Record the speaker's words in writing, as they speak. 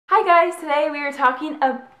Hi guys, today we are talking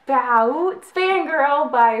about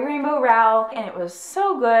Fangirl by Rowell, and it was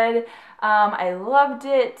so good. I loved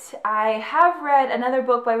it. I have read another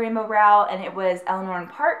book by Rowell, and it was Eleanor and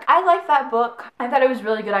Park. I liked that book. I thought it was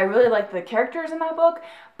really good. I really liked the characters in that book,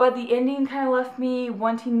 but the ending kind of left me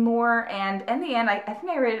wanting more, and in the end, I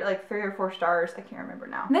think I rated it like 3 or 4 stars. I can't remember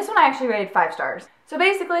now. And this one I actually rated 5 stars. So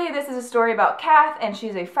basically, this is a story about Kath, and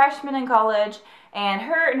she's a freshman in college, and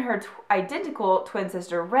her identical twin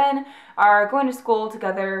sister, Ren, are going to school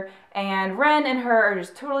together, and Ren and her are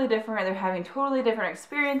just totally different. They're having totally different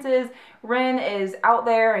experiences. Ren is out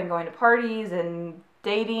there and going to parties and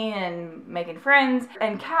dating and making friends,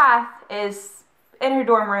 and Kath is in her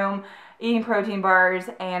dorm room eating protein bars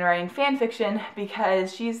and writing fan fiction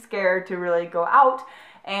because she's scared to really go out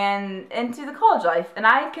and into the college life. And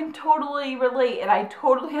I can totally relate, and I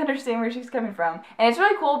totally understand where she's coming from. And it's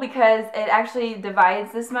really cool because it actually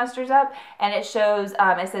divides the semesters up, and it shows,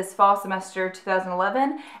 it says fall semester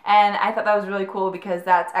 2011, and I thought that was really cool because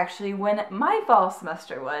that's actually when my fall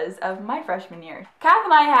semester was of my freshman year. Kath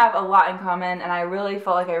and I have a lot in common, and I really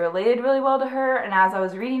felt like I related really well to her, and as I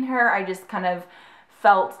was reading her, I just kind of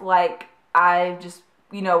felt like I just,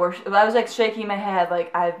 you know, I was like shaking my head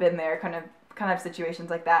like I've been there, kind of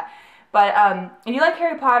situations like that. But if you like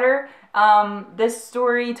Harry Potter, this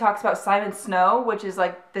story talks about Simon Snow, which is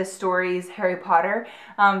like this story's Harry Potter.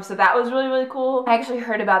 So that was really, really cool. I actually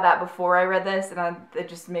heard about that before I read this, and it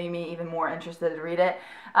just made me even more interested to read it.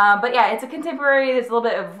 But yeah, it's a contemporary. There's a little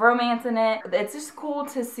bit of romance in it. It's just cool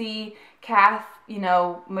to see Kath, you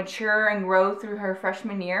know, mature and grow through her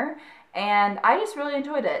freshman year. And I just really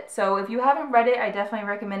enjoyed it. So if you haven't read it, I definitely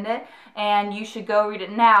recommend it. And you should go read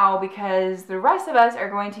it now because the rest of us are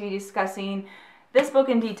going to be discussing this book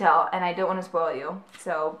in detail, and I don't want to spoil you.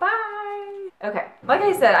 So, bye! Okay, like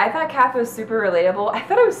I said, I thought Kath was super relatable. I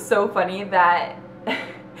thought it was so funny that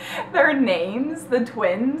their names, the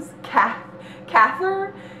twins,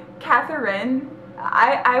 Catherine,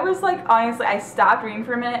 I was like, honestly, I stopped reading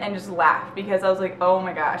for a minute and just laughed because I was like, oh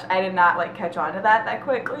my gosh, I did not like catch on to that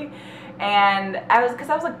quickly. And because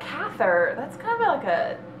I was like, Cather, that's kind of like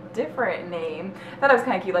a different name. I thought it was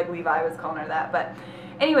kind of cute, like Levi was calling her that. But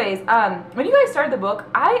anyways, when you guys started the book,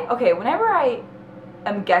 whenever I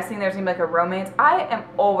am guessing there's gonna be like a romance, I am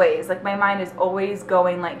always, like my mind is always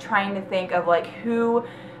going, like trying to think of like who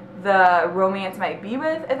the romance might be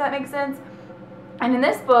with, if that makes sense. And in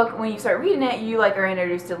this book, when you start reading it, you like are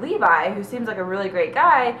introduced to Levi, who seems like a really great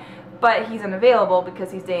guy, but he's unavailable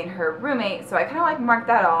because he's dating her roommate, so I kind of like marked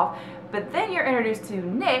that off. But then you're introduced to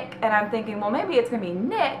Nick, and I'm thinking, well, maybe it's going to be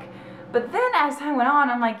Nick. But then as time went on,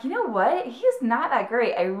 I'm like, you know what? He's not that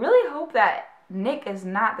great. I really hope that Nick is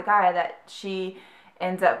not the guy that she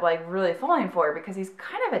ends up like really falling for, because he's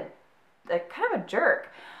kind of a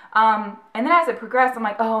jerk. And then as it progressed, I'm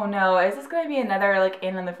like, oh no, is this going to be another like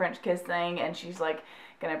Anne and the French Kiss thing, and she's like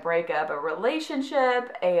going to break up a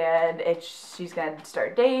relationship, and she's going to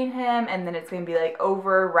start dating him, and then it's going to be like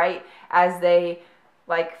over right as they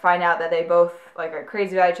like find out that they both like are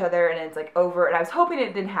crazy about each other, and it's like over. And I was hoping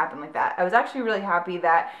it didn't happen like that. I was actually really happy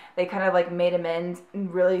that they kind of like made amends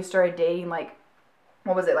and really started dating like,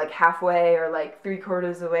 what was it, like halfway or like 3/4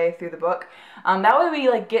 of the way through the book. That way we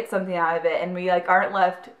like get something out of it, and we like aren't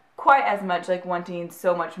left quite as much like wanting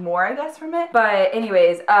so much more, I guess, from it. But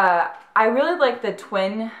anyways, I really like the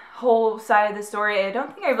twin whole side of the story. I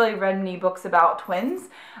don't think I really read many books about twins.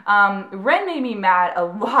 Ren made me mad a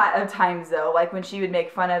lot of times though, like when she would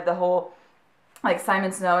make fun of the whole like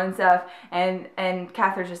Simon Snow and stuff, and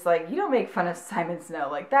Catherine's just like, you don't make fun of Simon Snow,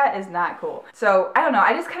 like that is not cool. So I don't know,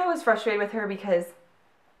 I just kind of was frustrated with her because,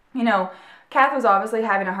 you know, Kath was obviously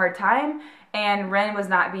having a hard time, and Ren was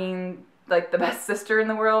not being like the best sister in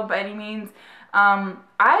the world by any means.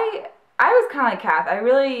 I was kind of like Kath. I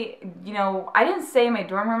really, you know, I didn't stay in my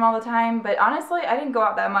dorm room all the time, but honestly, I didn't go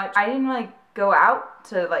out that much. I didn't like go out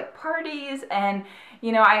to like parties, and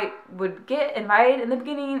you know, I would get invited in the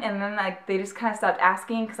beginning, and then like they just kind of stopped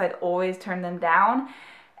asking because I'd always turn them down.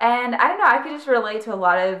 And I don't know, I could just relate to a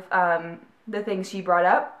lot of the things she brought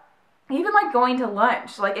up. Even like going to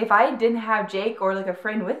lunch, like if I didn't have Jake or like a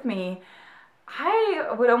friend with me,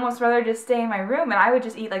 I would almost rather just stay in my room, and I would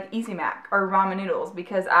just eat like Easy Mac or ramen noodles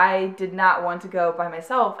because I did not want to go by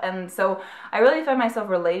myself. And so I really found myself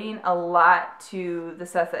relating a lot to the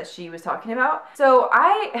stuff that she was talking about. So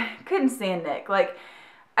I couldn't stand Nick. Like,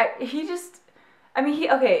 he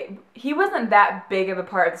wasn't that big of a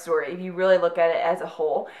part of the story if you really look at it as a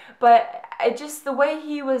whole, but just the way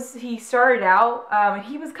he started out,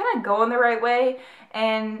 he was kind of going the right way,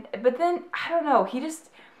 but then, I don't know, he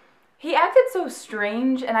He acted so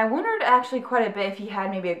strange, and I wondered actually quite a bit if he had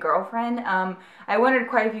maybe a girlfriend. I wondered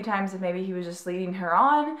quite a few times if maybe he was just leading her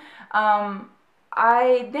on.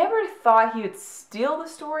 I never thought he would steal the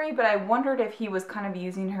story, but I wondered if he was kind of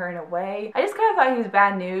using her in a way. I just kind of thought he was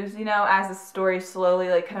bad news, you know, as the story slowly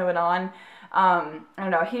like kind of went on. I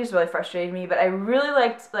don't know, he just really frustrated me, but I really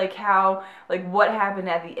liked like how, like what happened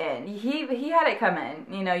at the end. He had it coming,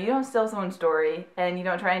 you know, you don't steal someone's story and you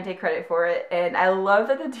don't try and take credit for it, and I love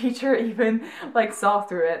that the teacher even like saw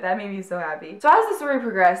through it. That made me so happy. So as the story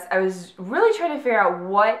progressed, I was really trying to figure out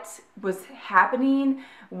what was happening,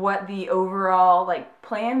 what the overall like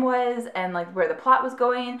plan was, and like where the plot was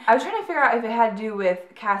going. I was trying to figure out if it had to do with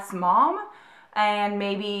Kath's mom and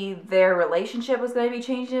maybe their relationship was going to be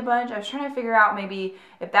changing a bunch. I was trying to figure out maybe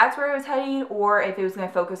if that's where it was heading, or if it was going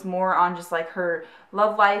to focus more on just like her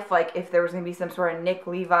love life, like if there was going to be some sort of Nick,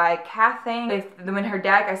 Levi, Kath thing. If when her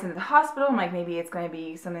dad got sent to the hospital, I'm like, maybe it's going to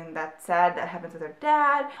be something that's sad that happens with her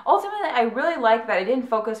dad. Ultimately, I really like that it didn't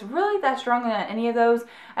focus really that strongly on any of those.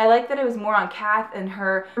 I like that it was more on Kath and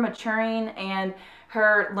her maturing and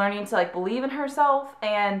her learning to like believe in herself,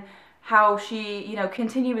 and how she, you know,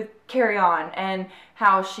 continued with Carry On, and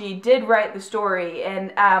how she did write the story.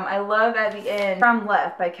 And I love at the end, From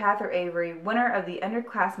Left by Kath Avery, winner of the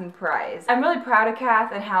underclassmen prize. I'm really proud of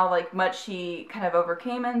Kath and how like much she kind of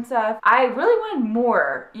overcame and stuff. I really wanted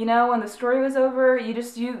more, you know, when the story was over, you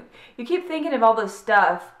keep thinking of all this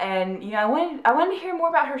stuff, and you know, I wanted to hear more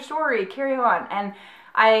about her story, Carry On, and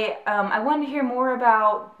I wanted to hear more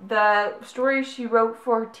about the story she wrote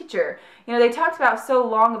for her teacher. You know, they talked about so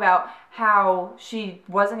long about how she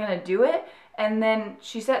wasn't going to do it, and then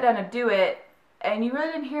she sat down to do it, and you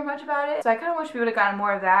really didn't hear much about it. So I kind of wish we would have gotten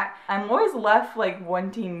more of that. I'm always left like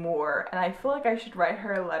wanting more, and I feel like I should write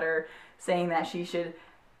her a letter saying that she should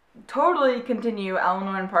totally continue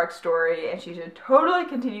Eleanor and Park's story, and she should totally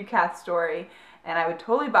continue Kath's story, and I would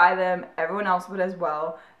totally buy them. Everyone else would as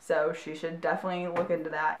well, so she should definitely look into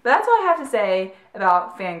that. But that's all I have to say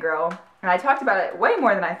about Fangirl, and I talked about it way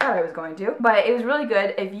more than I thought I was going to, but it was really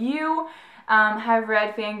good. If you have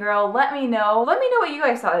read Fangirl, let me know. Let me know what you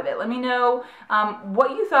guys thought of it. Let me know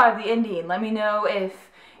what you thought of the ending. Let me know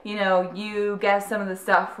if, you know, you guessed some of the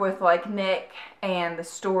stuff with like Nick and the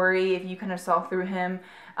story, if you kind of saw through him.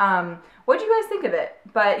 What do you guys think of it?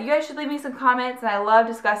 But you guys should leave me some comments, and I love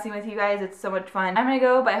discussing with you guys. It's so much fun. I'm gonna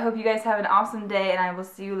go, but I hope you guys have an awesome day, and I will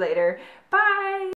see you later. Bye!